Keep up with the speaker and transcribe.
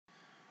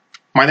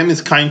My name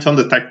is Kindson,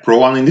 the Tech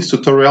Pro, and in this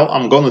tutorial,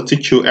 I'm going to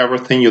teach you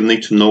everything you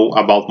need to know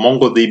about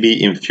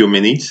MongoDB in a few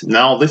minutes.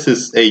 Now, this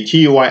is a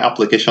GUI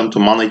application to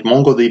manage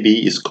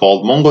MongoDB. It's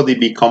called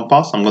MongoDB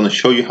Compass. I'm going to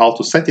show you how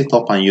to set it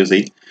up and use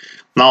it.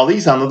 Now, this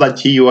is another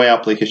GUI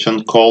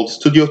application called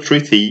Studio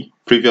 3T,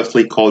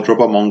 previously called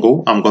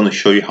RoboMongo. I'm going to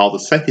show you how to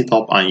set it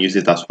up and use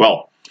it as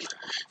well.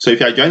 So if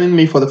you are joining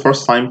me for the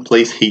first time,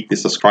 please hit the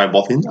subscribe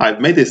button.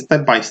 I've made a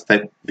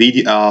step-by-step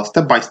video,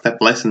 step-by-step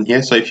lesson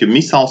here. So if you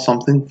miss out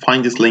something,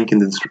 find this link in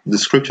the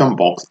description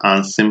box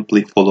and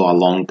simply follow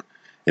along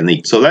in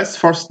it. So let's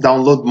first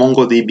download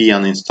MongoDB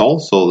and install.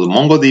 So the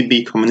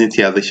MongoDB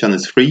Community Edition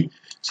is free.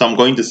 So I'm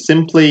going to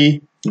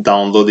simply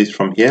download it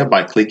from here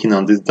by clicking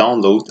on this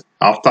download.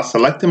 After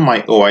selecting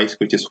my OS,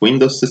 which is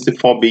Windows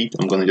 64-bit,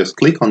 I'm going to just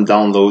click on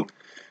download.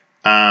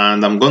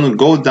 And I'm going to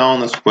go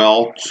down as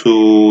well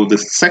to the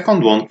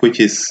second one, which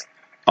is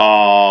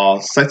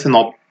setting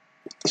up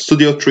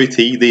Studio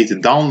 3T. There is a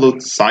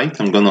download site.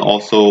 I'm going to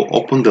also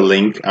open the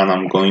link and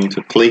I'm going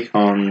to click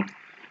on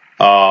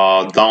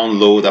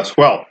download as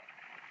well.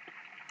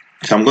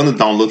 So I'm going to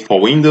download for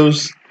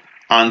Windows.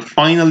 And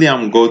finally,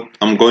 I'm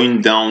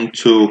going down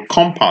to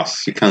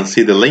Compass. You can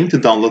see the link to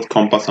download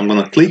Compass. I'm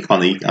going to click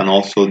on it and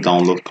also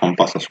download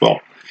Compass as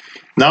well.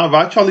 Now I've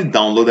actually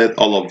downloaded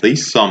all of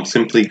this, so I'm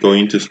simply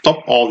going to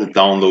stop all the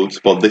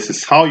downloads, but this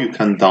is how you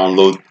can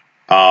download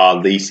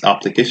this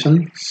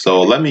application.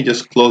 So let me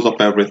just close up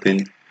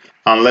everything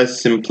and let's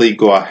simply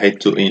go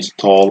ahead to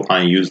install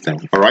and use them.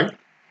 All right.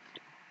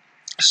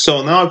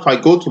 So now if I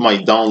go to my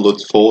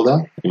downloads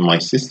folder in my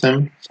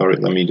system, sorry,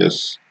 let me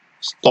just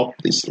stop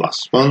this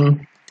last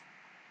one.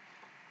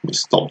 Let me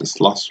stop this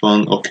last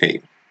one.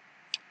 Okay.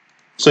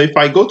 So if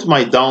I go to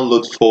my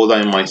download folder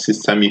in my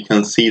system, you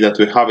can see that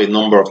we have a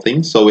number of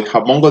things. So we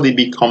have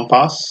MongoDB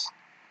Compass,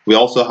 we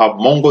also have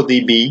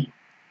MongoDB,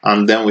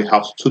 and then we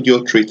have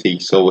Studio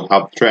 3T. So we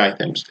have 3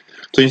 items.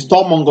 To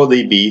install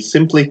MongoDB,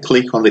 simply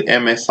click on the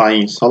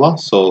MSI installer.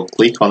 So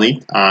click on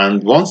it,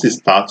 and once it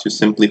starts, you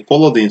simply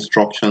follow the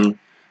instruction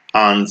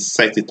and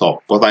set it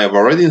up. But I have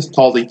already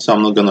installed it, so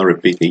I'm not going to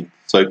repeat it.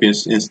 So if you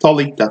install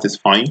it, that is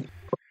fine.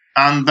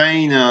 And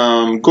then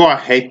go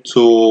ahead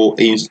to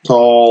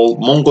install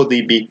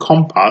MongoDB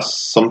Compass.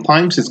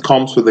 Sometimes it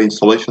comes with the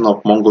installation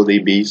of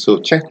MongoDB, so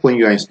check when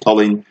you are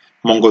installing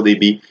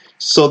MongoDB.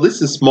 So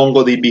this is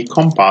MongoDB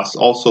Compass.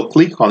 Also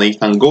click on it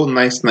and go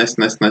next,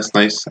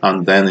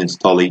 and then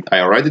install it.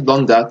 I already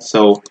done that,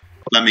 so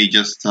let me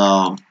just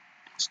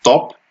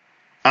stop.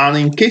 And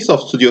in case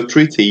of Studio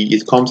 3T,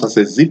 it comes as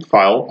a zip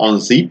file.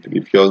 Unzip.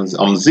 If you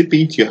unzip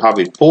it, you have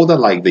a folder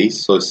like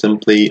this. So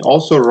simply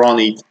also run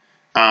it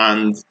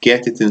and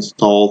get it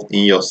installed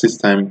in your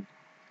system.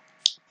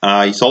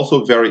 It's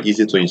also very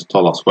easy to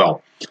install as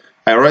well.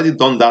 I already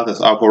done that, as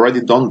I've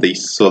already done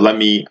this, so I'm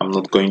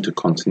not going to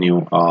continue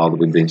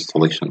with the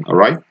installation. All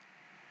right,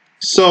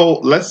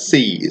 so let's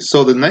see.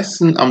 So the next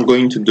thing I'm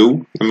going to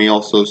do, let me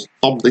also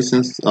stop this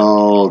this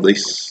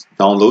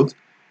download.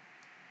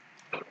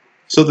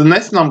 So the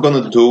next thing I'm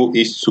going to do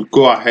is to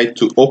go ahead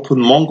to open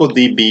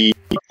MongoDB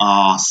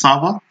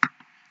server.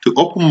 To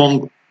open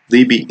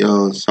MongoDB,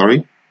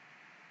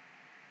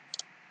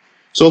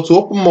 So to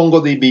open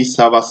MongoDB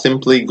server,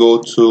 simply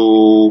go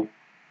to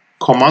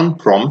command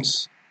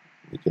prompts.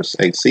 Just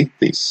exit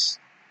this.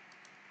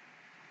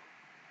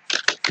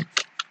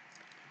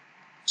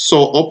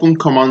 So open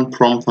command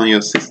prompt on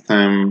your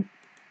system.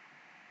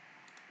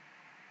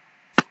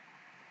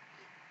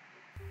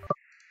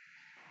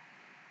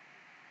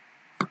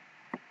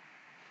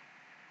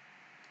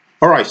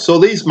 Alright, so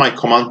this is my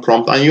command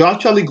prompt, and you're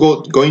actually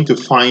going to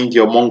find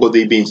your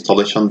MongoDB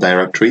installation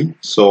directory.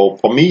 So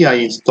for me, I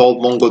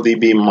installed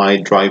MongoDB in my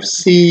drive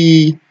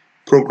C,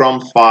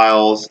 program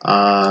files,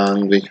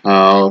 and we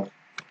have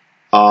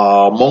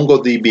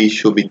MongoDB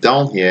should be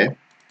down here.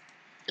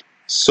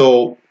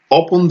 So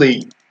open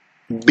the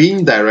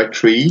bin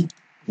directory.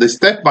 The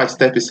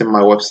step-by-step is in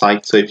my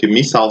website, so if you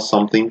miss out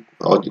something,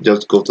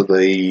 just go to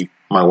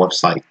my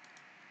website.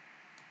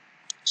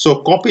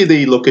 So copy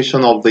the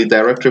location of the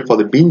directory for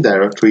the bin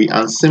directory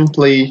and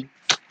simply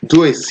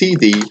do a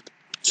CD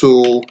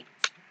to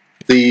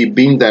the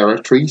bin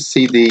directory.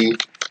 CD,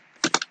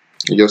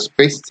 you just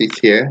paste it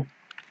here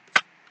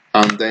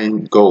and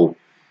then go.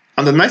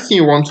 And the next thing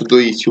you want to do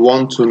is you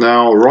want to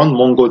now run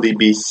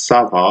MongoDB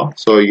server.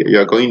 So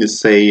you're going to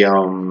say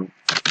MongoDB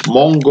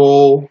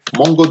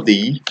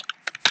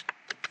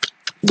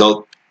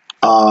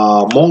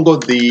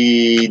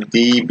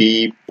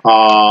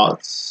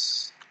parts.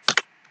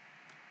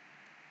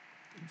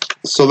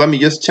 So let me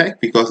just check,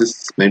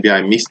 because maybe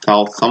I missed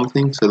out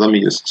something. So let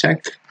me just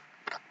check.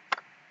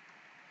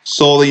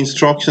 So the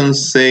instruction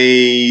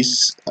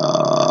says,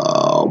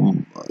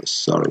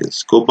 sorry,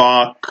 let's go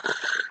back.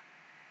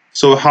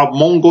 So we have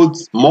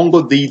MongoD.exe,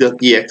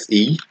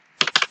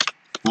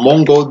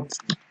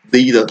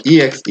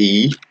 MongoD.exe,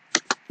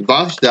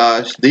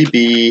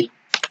 --db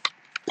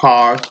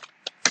part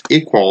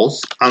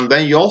equals, and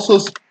then you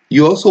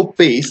also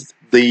paste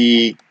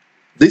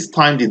this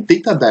time the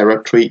data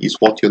directory is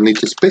what you need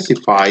to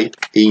specify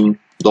in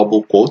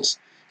double quotes.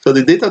 So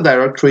the data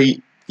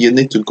directory, you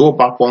need to go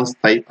back one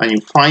step and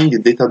you find the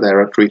data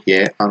directory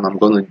here, and I'm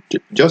going to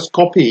just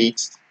copy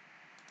it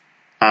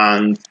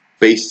and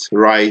paste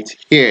right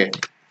here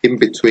in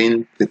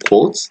between the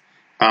quotes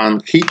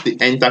and hit the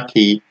enter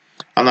key.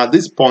 And at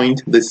this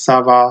point the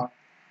server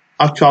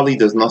actually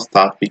does not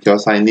start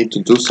because I need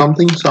to do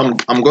something. So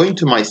I'm going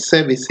to my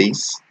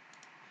services.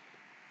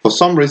 For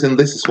some reason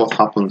this is what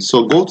happens.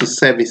 So go to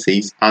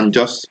services and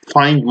just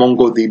find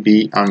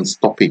MongoDB and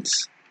stop it.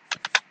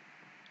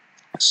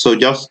 So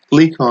just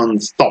click on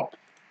stop.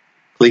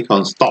 Click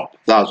on stop.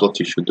 That's what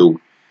you should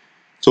do.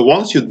 So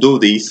once you do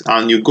this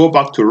and you go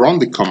back to run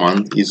the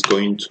command, it's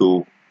going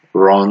to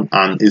run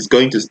and it's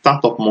going to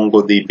start up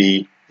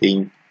MongoDB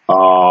in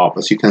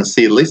as you can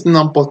see, listening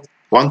on port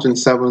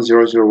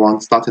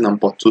 127.0.0.1, starting on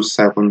port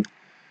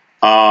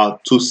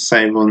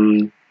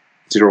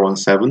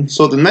 27017.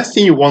 So the next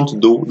thing you want to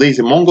do, there is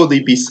a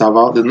MongoDB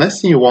server. The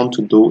next thing you want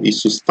to do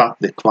is to start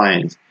the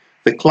client.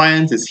 The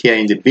client is here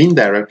in the bin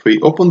directory.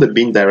 Open the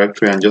bin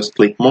directory and just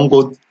click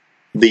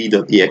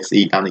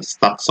MongoDB.exe and it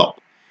starts up.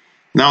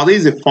 Now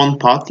this is a fun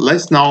part.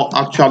 Let's now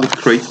actually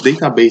create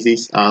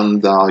databases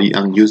and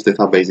use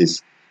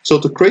databases. So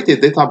to create a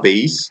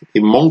database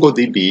in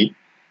MongoDB,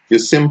 you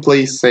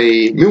simply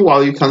say,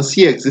 meanwhile you can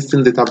see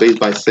existing database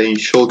by saying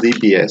show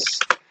DBS.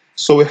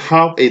 So we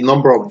have a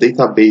number of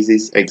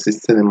databases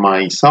existing in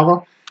my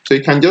server. So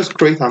you can just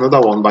create another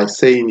one by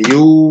saying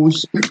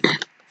use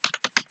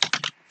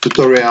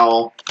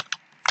tutorial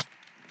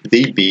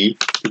DB,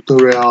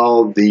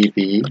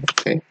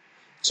 okay.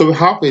 So we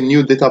have a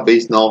new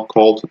database now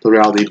called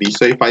tutorial DB.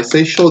 So if I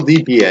say show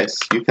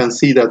DBS, you can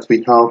see that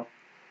we have,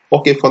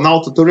 okay, for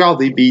now tutorial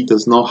DB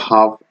does not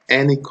have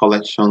any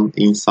collection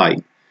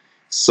inside.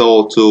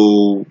 So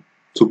to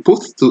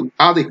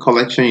add a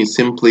collection, you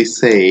simply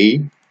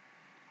say,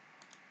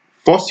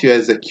 first you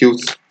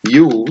execute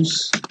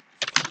use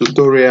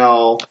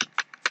tutorial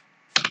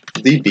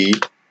DB.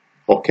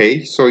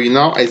 Okay, so you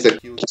now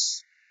execute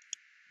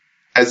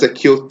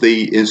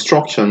the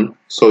instruction.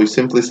 So you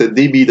simply say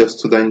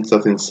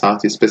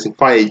db.student.insert. You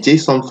specify a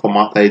JSON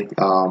formatted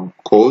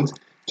code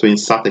to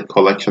insert a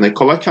collection. A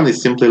collection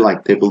is simply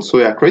like table. So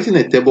you are creating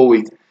a table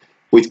with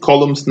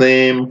columns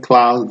name,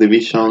 class,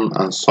 division,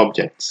 and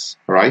subjects,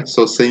 right?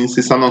 So since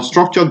it's an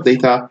unstructured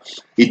data,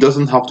 it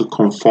doesn't have to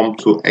conform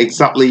to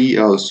exactly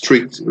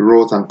strict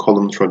rows and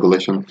columns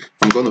regulation.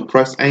 I'm going to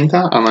press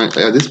enter, and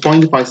at this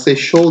point, if I say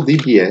show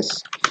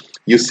DBS,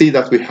 you see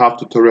that we have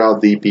tutorial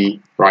DB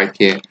right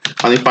here.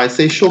 And if I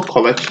say show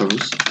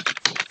collections,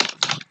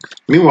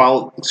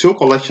 meanwhile, show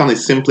collection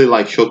is simply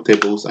like show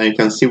tables, and you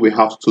can see we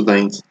have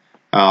students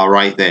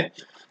right there.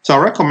 So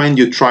I recommend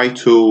you try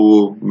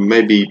to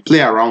maybe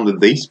play around with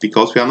this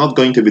because we are not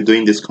going to be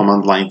doing this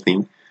command line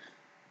thing.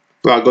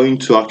 We are going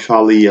to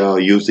actually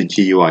use the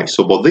GUI.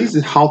 So, but this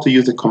is how to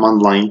use the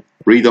command line.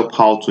 Read up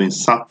how to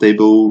insert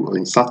table,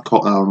 insert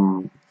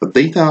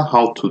data,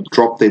 how to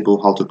drop table,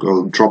 how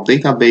to drop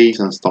database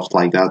and stuff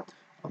like that.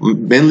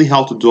 Mainly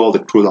how to do all the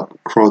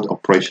CRUD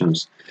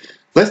operations.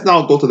 Let's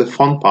now go to the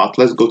fun part.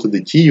 Let's go to the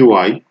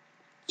GUI.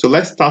 So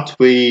let's start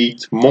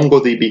with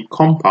MongoDB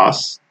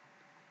Compass.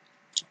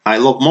 I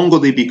love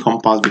MongoDB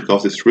Compass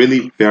because it's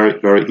really very,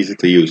 very easy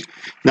to use.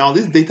 Now,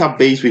 this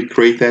database we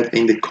created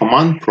in the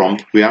command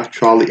prompt, we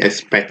actually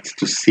expect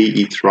to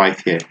see it right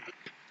here.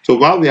 So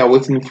while we are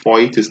waiting for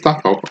it to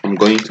start up, I'm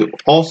going to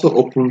also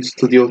open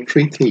Studio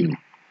 3T.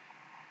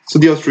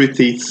 Studio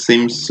 3T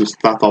seems to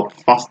start up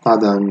faster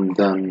than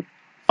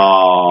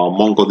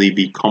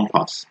MongoDB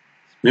Compass.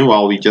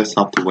 Meanwhile, we just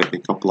have to wait a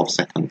couple of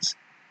seconds.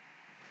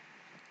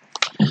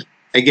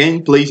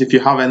 Again, please, if you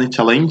have any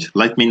challenge,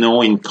 let me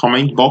know in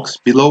comment box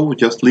below.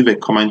 Just leave a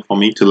comment for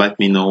me to let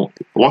me know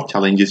what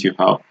challenges you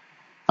have.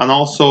 And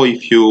also,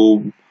 if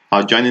you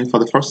are joining for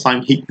the first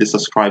time, hit the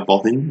subscribe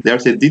button.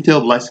 There's a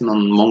detailed lesson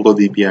on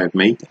MongoDB I've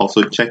made.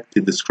 Also, check the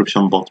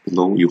description box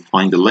below. You'll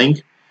find the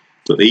link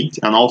to it.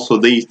 And also,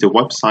 there is the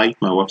website,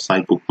 my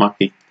website, bookmark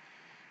it.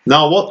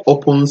 Now, what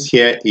opens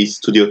here is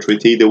Studio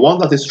 3T. The one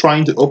that is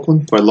trying to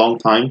open for a long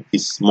time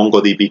is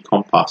MongoDB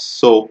Compass.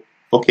 So,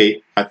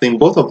 okay, I think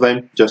both of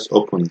them just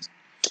opened.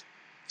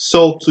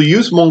 So to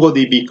use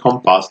MongoDB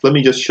Compass, let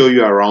me just show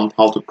you around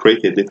how to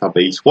create a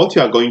database. What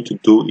you are going to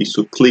do is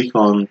to click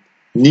on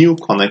New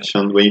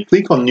Connection. When you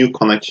click on New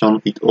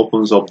Connection, it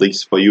opens up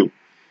this for you.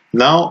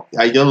 Now,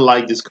 I don't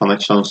like this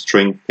connection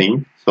string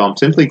thing, so I'm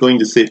simply going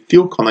to say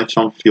fill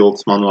connection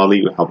fields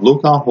manually. We have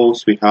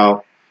localhost, we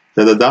have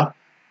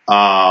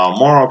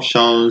more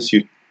options,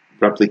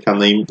 replica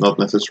name, not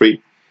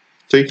necessary.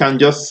 So you can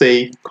just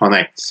say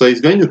connect. So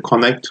it's going to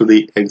connect to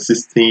the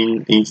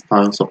existing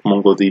instance of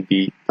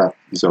MongoDB that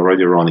is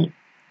already running.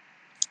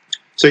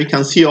 So you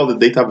can see all the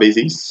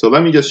databases. So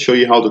let me just show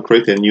you how to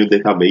create a new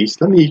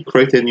database. Let me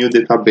create a new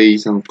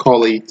database and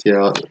call it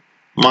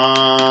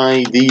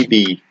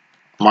MyDB.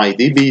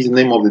 MyDB is the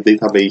name of the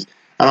database.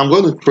 And I'm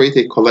going to create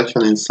a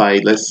collection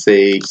inside, let's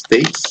say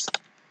states,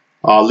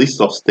 list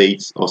of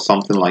states or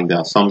something like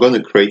that. So I'm going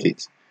to create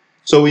it.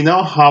 So we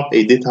now have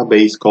a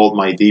database called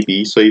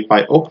MyDB. So if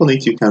I open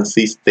it, you can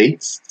see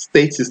states.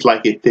 States is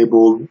like a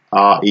table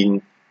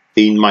in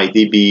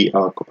MyDB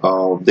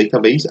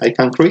database. I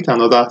can create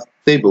another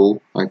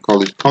table. I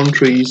call it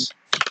countries.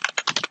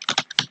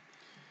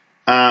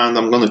 And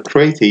I'm going to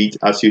create it.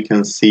 As you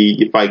can see,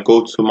 if I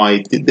go to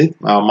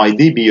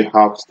MyDB, you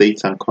have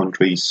states and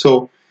countries.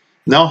 So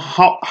now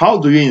how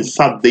do you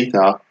insert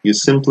data? You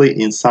simply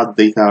insert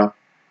data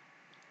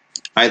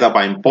either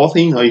by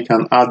importing, or you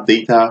can add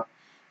data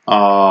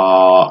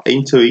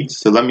into it.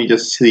 So let me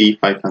just see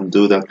if I can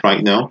do that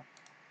right now.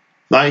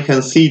 Now you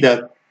can see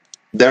that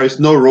there is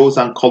no rows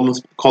and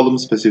column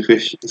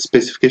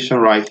specification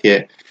right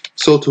here.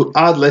 So to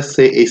add, let's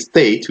say, a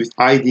state with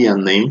ID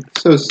and name,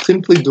 so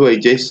simply do a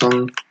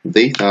JSON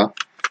data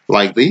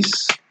like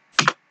this.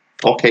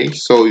 Okay,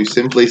 so you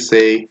simply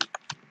say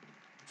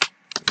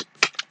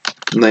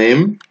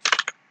name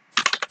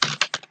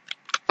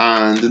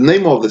and the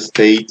name of the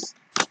state,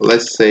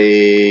 let's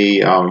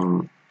say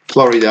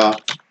Florida,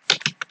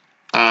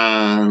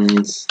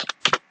 and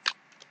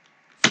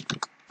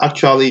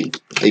actually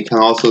I can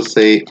also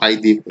say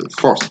ID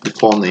first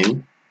before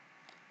name,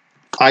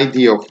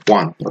 ID of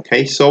 1.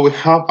 Okay, so we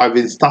have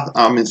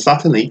I'm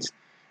inserting it,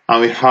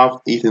 and we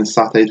have it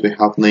inserted. We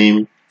have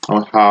name and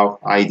we have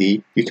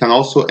ID. You can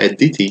also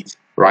edit it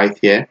right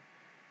here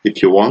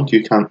if you want.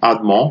 You can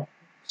add more,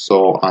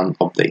 so and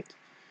update.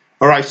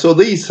 Alright, so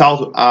this is how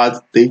to add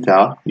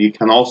data. You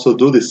can also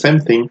do the same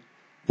thing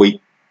with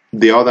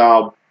the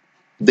other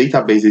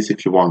databases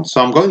if you want.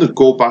 So I'm going to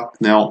go back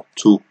now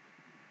to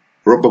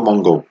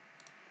RoboMongo.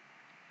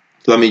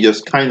 Let me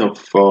just kind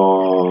of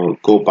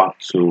go back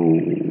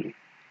to,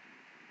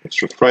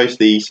 let's refresh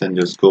this and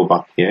just go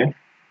back here.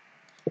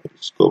 So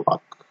just go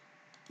back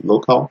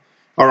local.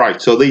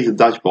 Alright, so this is the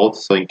dashboard.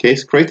 So in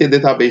case, create a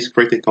database,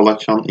 create a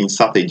collection,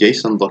 insert a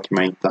JSON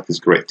document. That is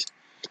great.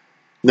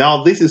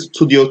 Now this is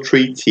Studio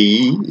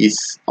 3T.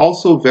 It's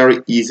also very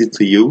easy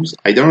to use.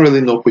 I don't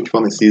really know which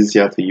one is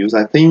easier to use.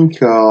 I think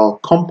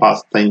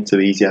Compass tends to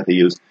be easier to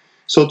use.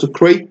 So to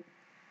create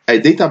a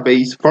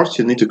database, first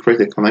you need to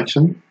create a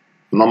connection.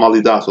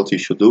 Normally that's what you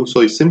should do.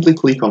 So you simply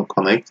click on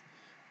connect.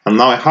 And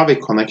now I have a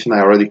connection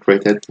I already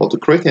created. But to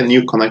create a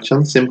new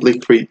connection, simply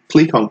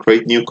click on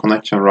create new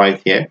connection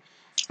right here.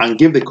 And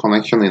give the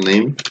connection a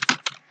name.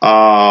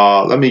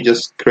 Let me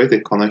just create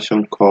a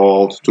connection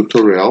called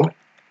tutorial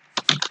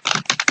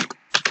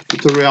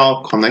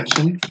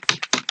connection.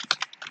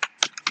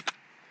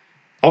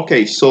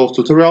 Okay, so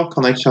tutorial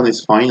connection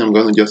is fine. I'm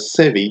going to just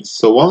save it.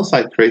 So once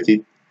I create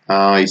it,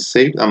 it's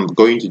saved. I'm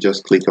going to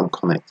just click on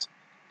connect.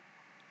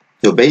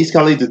 So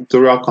basically the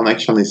tutorial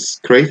connection is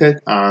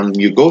created, and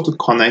you go to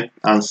connect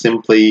and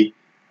simply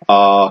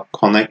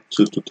connect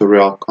to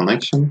tutorial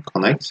connection,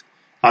 connect.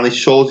 And it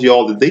shows you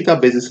all the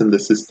databases in the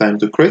system.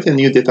 To create a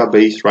new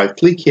database, right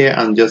click here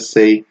and just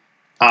say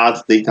add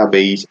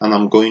database, and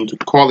I'm going to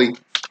call it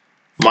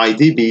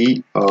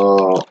MyDB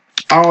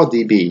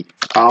RDB.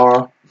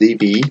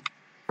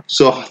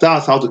 So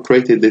that's how to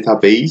create a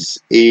database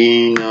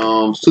in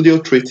Studio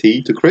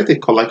 3T. To create a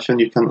collection,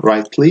 you can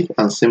right click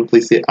and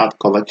simply say add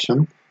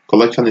collection.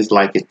 Collection is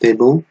like a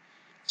table.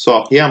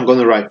 So here I'm going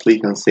to right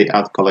click and say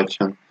add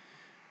collection.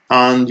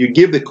 And you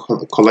give the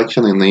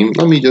collection a name.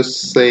 Let me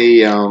just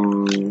say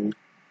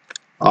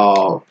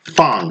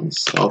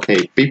fans.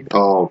 Okay,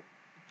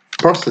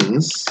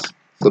 persons.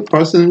 The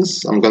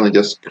persons I'm going to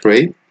just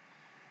create.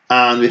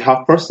 And we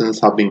have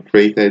persons have been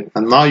created.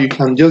 And now you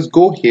can just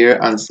go here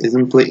and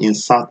simply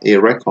insert a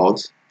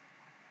record.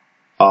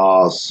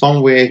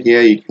 Somewhere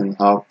here you can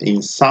have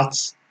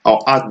insert or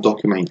add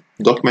document.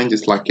 Document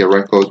is like a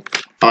record.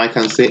 And I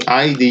can say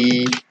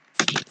ID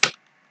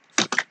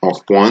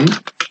of 1.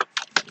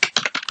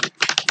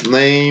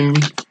 Name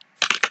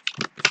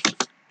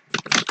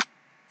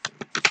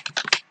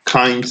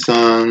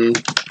Kindson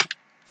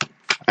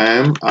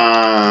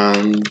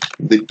and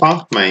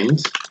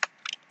department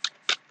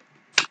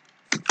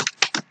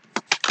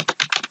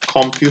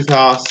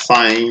computer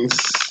science.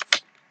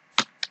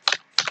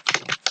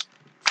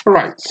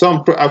 Alright,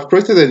 so I've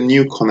created a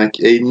new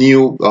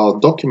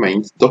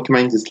document.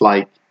 Document is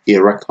like a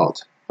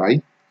record,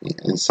 right?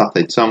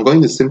 Inserted. So I'm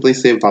going to simply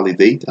say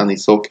validate, and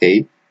it's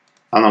okay.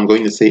 And I'm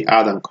going to say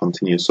add and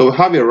continue. So we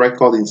have a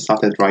record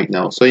inserted right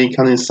now. So you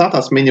can insert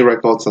as many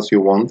records as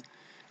you want.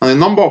 And the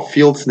number of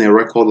fields in a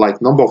record,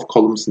 like number of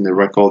columns in a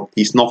record,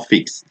 is not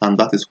fixed. And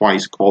that is why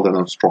it's called an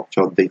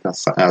unstructured data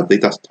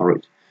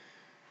storage.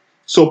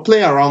 So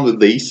play around with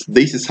this.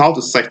 This is how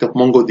to set up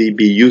MongoDB,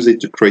 use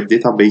it to create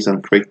database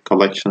and create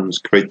collections,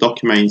 create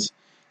documents.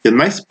 The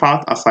next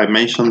part, as I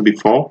mentioned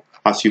before,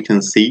 as you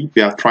can see,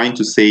 we are trying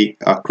to say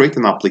create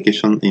an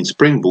application in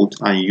Spring Boot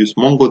and use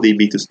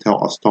MongoDB to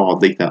store our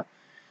data.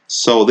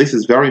 So this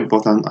is very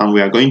important, and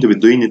we are going to be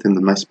doing it in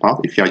the next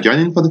part. If you are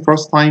joining for the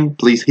first time,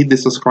 please hit the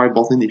subscribe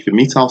button. If you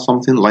miss out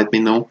something, let me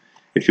know.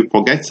 If you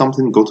forget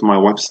something, go to my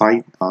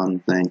website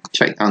and then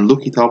check and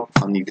look it up,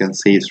 and you can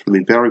see it's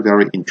really very,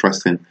 very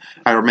interesting.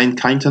 I remain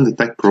Kindson the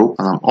Tech Pro,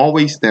 and I'm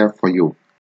always there for you.